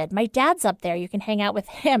people. I said, my dad's up there. You can hang out with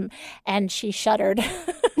him. And she shuddered,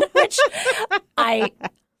 which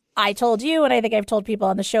I told you, and I think I've told people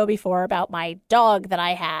on the show before about my dog that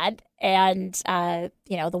I had. And,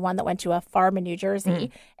 the one that went to a farm in New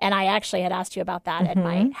Jersey. And I actually had asked you about that at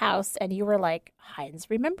my house. And you were like, Heinz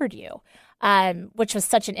remembered you, which was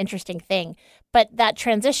such an interesting thing. But that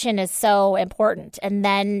transition is so important. And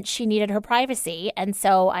then she needed her privacy. And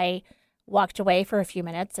so I walked away for a few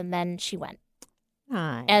minutes and then she went.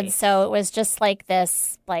 Nice. And so it was just like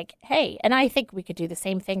this, like, hey, and I think we could do the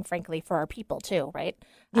same thing, frankly, for our people too, right?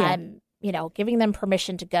 Yeah. Giving them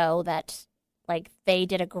permission to go, that like they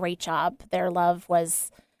did a great job. Their love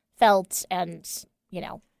was felt and,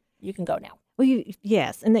 you can go now. Well,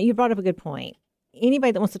 yes. And that you brought up a good point.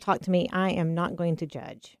 Anybody that wants to talk to me, I am not going to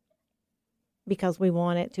judge because we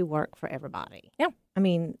want it to work for everybody. Yeah. I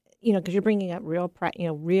mean, because you're bringing up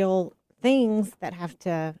real things that have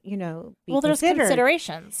to, be there's considered.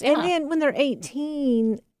 Considerations. Yeah. And then when they're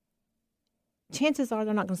 18, chances are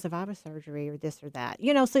they're not going to survive a surgery or this or that.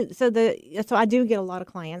 So I do get a lot of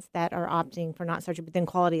clients that are opting for not surgery, but then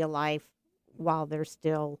quality of life while they're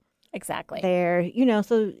still exactly there.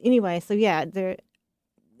 So anyway, so yeah,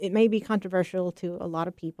 it may be controversial to a lot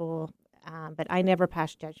of people, but I never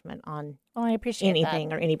pass judgment on I appreciate anything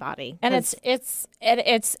that. or anybody. And it's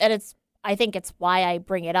I think it's why I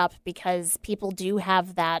bring it up, because people do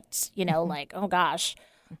have that, like, oh gosh,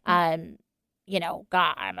 God,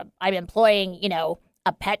 I'm employing,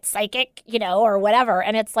 a pet psychic, or whatever.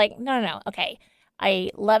 And it's like, no. Okay.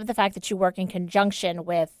 I love the fact that you work in conjunction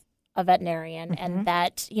with a veterinarian and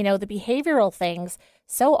that, the behavioral things,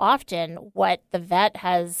 so often what the vet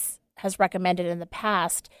has recommended in the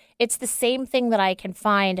past, it's the same thing that I can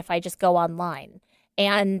find if I just go online.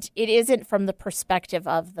 And it isn't from the perspective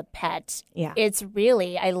of the pet. Yeah. It's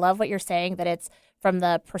really, I love what you're saying, that it's from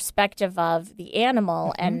the perspective of the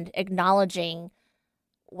animal and acknowledging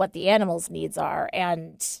what the animal's needs are.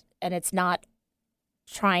 And it's not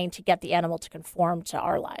trying to get the animal to conform to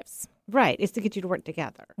our lives. Right. It's to get you to work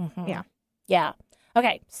together. Yeah. Yeah.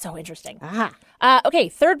 Okay. So interesting. Aha. Okay.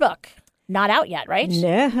 Third book. Not out yet, right?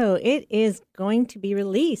 No, it is going to be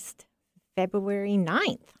released February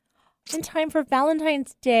 9th. In time for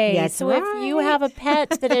Valentine's Day. That's so if you have a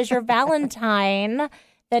pet that is your Valentine,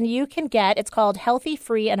 then you can get, it's called Healthy,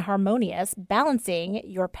 Free, and Harmonious, Balancing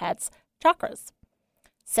Your Pet's Chakras.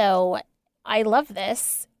 So I love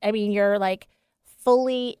this. I mean, you're like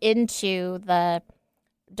fully into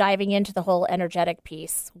diving into the whole energetic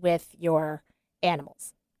piece with your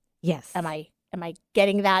animals. Yes. Am I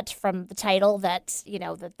getting that from the title, that,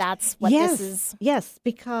 that's what this is? Yes,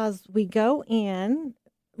 because we go in,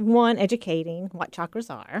 one, educating what chakras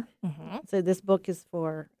are. So this book is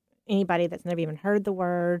for anybody that's never even heard the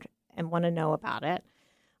word and want to know about it.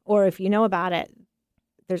 Or if you know about it,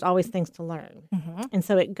 there's always things to learn. And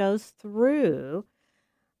so it goes through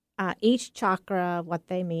each chakra, what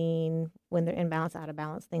they mean when they're in balance, out of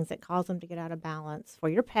balance, things that cause them to get out of balance for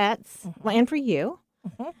your pets and for you.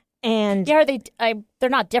 And yeah, they're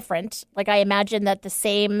not different. Like, I imagine that the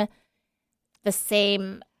same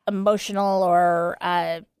emotional or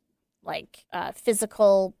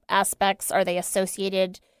physical aspects, are they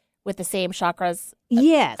associated with the same chakras?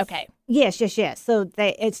 Yes. Okay. Yes. So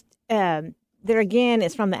it's there again.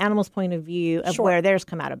 It's from the animal's point of view of where theirs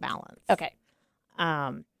come out of balance. Okay.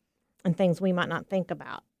 And things we might not think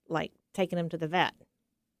about, like taking them to the vet.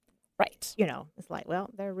 Right. It's like,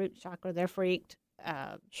 well, their root chakra, they're freaked.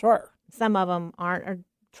 Sure. Some of them aren't, or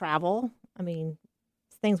travel. I mean,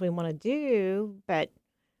 it's things we want to do, but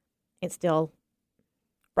it still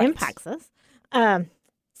impacts us.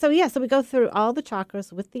 So we go through all the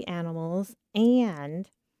chakras with the animals, and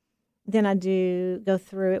then I do go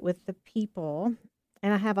through it with the people.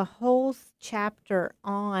 And I have a whole chapter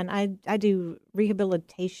on, I do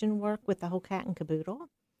rehabilitation work with the whole cat and caboodle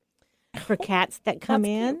for cats that come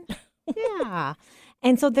in. Yeah.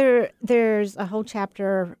 And so there's a whole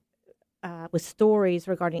chapter with stories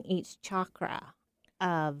regarding each chakra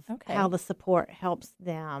of how the support helps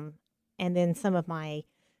them. And then some of my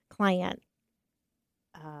client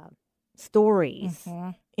stories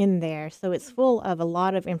in there. So it's full of a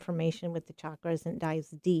lot of information with the chakras and dives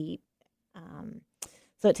deep.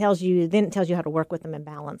 So it tells you how to work with them and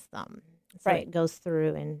balance them. So it goes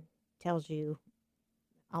through and tells you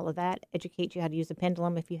all of that, educates you how to use a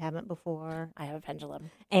pendulum if you haven't before. I have a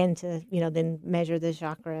pendulum. And to, then measure the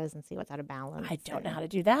chakras and see what's out of balance. I don't know how to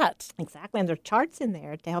do that. Exactly. And there are charts in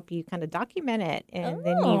there to help you kind of document it. And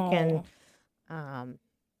then you can,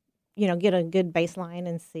 get a good baseline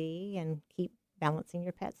and see and keep balancing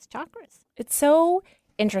your pet's chakras. It's so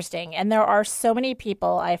interesting. And there are so many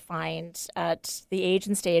people I find at the age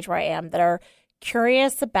and stage where I am that are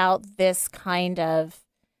curious about this kind of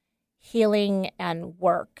healing and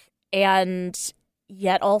work, and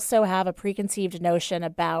yet also have a preconceived notion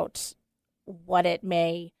about what it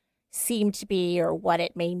may seem to be or what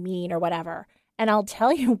it may mean or whatever. And I'll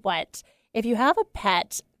tell you what, if you have a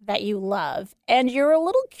pet that you love and you're a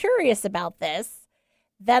little curious about this,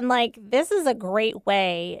 then this is a great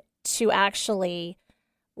way to actually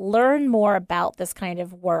learn more about this kind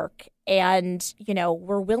of work. And,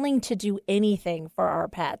 we're willing to do anything for our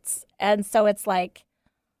pets. And so it's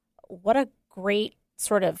what a great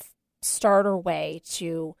sort of starter way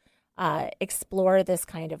to explore this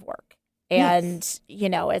kind of work. And,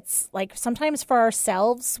 it's sometimes for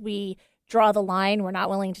ourselves, we draw the line. We're not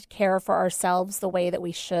willing to care for ourselves the way that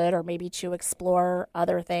we should, or maybe to explore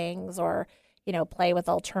other things, or, play with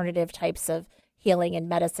alternative types of healing and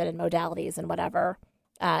medicine and modalities and whatever.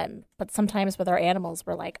 But sometimes with our animals,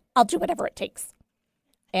 we're I'll do whatever it takes.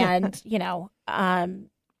 And, the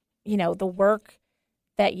work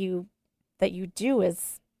that you do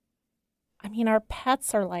is, our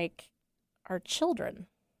pets are like our children.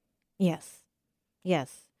 Yes. And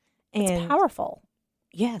it's powerful.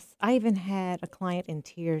 Yes. I even had a client in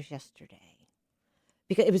tears yesterday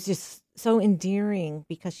because it was just so endearing,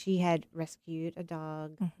 because she had rescued a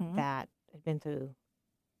dog that had been through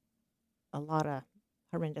a lot of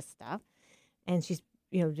horrendous stuff, and she's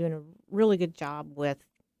doing a really good job with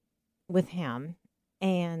him.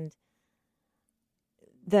 And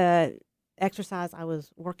the exercise I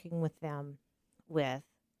was working with them with,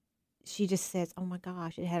 she just says, oh my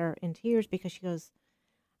gosh, it had her in tears, because she goes,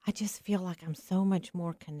 I just feel like I'm so much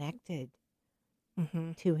more connected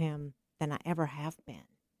to him than I ever have been.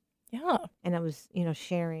 Yeah. And I was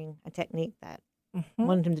sharing a technique that I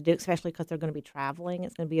wanted him to do, especially because they're going to be traveling.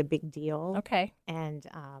 It's going to be a big deal. Okay. And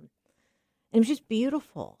it was just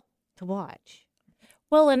beautiful to watch.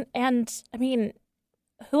 Well, and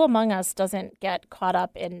who among us doesn't get caught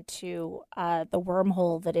up into the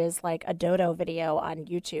wormhole that is like a dodo video on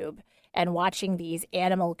YouTube, and watching these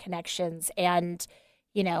animal connections, and,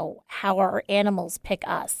 how our animals pick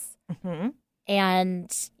us.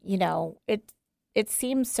 And, it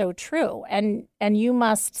seems so true. And you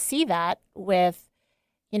must see that with,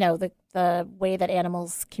 the way that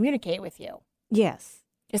animals communicate with you. Yes.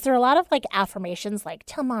 Is there a lot of affirmations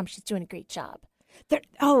tell mom she's doing a great job?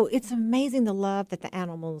 It's amazing the love that the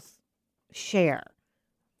animals share,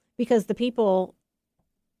 because the people,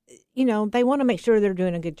 they want to make sure they're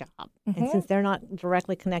doing a good job. And since they're not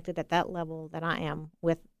directly connected at that level that I am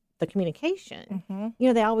with the communication,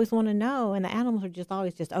 they always want to know, and the animals are just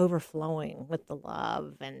always just overflowing with the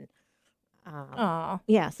love. And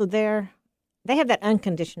so they have that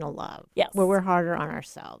unconditional love. Yes. Where we're harder on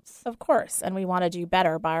ourselves. Of course. And we want to do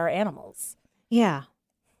better by our animals. Yeah.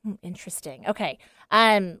 Interesting. Okay.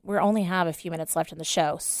 We only have a few minutes left in the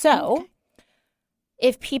show. So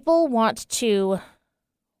if people want to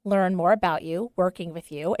learn more about you, working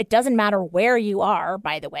with you, it doesn't matter where you are,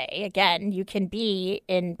 by the way. Again, you can be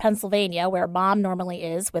in Pennsylvania, where Mom normally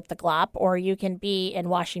is with the GLOP, or you can be in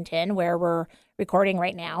Washington, where we're recording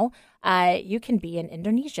right now. You can be in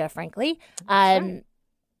Indonesia, frankly. Right.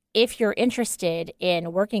 If you're interested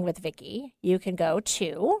in working with Vicki, you can go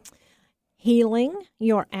to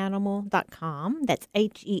healingyouranimal.com. That's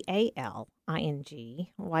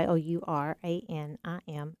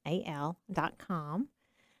HealingYouranimal.com.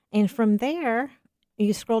 And from there,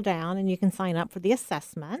 you scroll down and you can sign up for the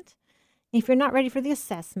assessment. If you're not ready for the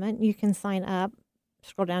assessment, you can sign up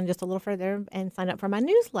scroll down just a little further and sign up for my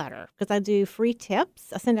newsletter because I do free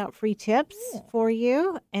tips. I send out free tips for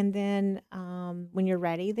you. And then when you're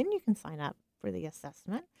ready, then you can sign up for the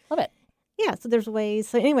assessment. Love it. Yeah, so there's ways.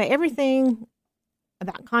 So anyway, everything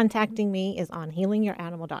about contacting me is on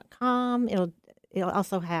healingyouranimal.com. It'll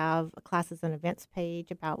also have a classes and events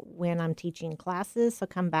page about when I'm teaching classes. So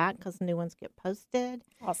come back because new ones get posted.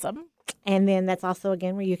 Awesome. And then that's also,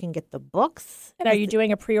 again, where you can get the books. And are you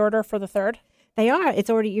doing a pre-order for the 3rd? They are.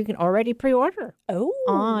 You can already pre-order Oh.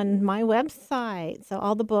 on my website. So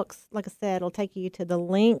all the books, like I said, will take you to the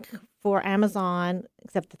link for Amazon,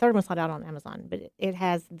 except the 3rd one's not out on Amazon. But it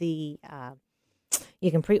has the,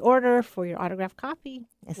 you can pre-order for your autographed copy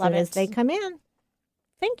as soon as they come in.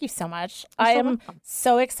 Thank you so much. You're I so am welcome.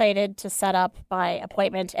 so excited to set up my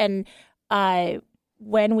appointment. And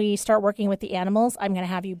when we start working with the animals, I'm going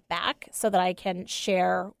to have you back so that I can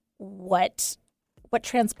share what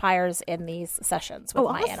transpires in these sessions with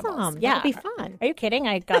my animals. Yeah, That'll be fun. Are you kidding?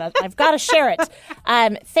 I've got to share it.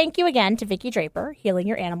 Thank you again to Vicki Draper, Healing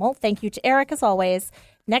Your Animal. Thank you to Eric, as always.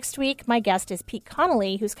 Next week, my guest is Pete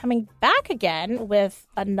Connolly, who's coming back again with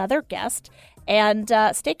another guest. And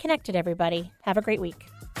stay connected, everybody. Have a great week.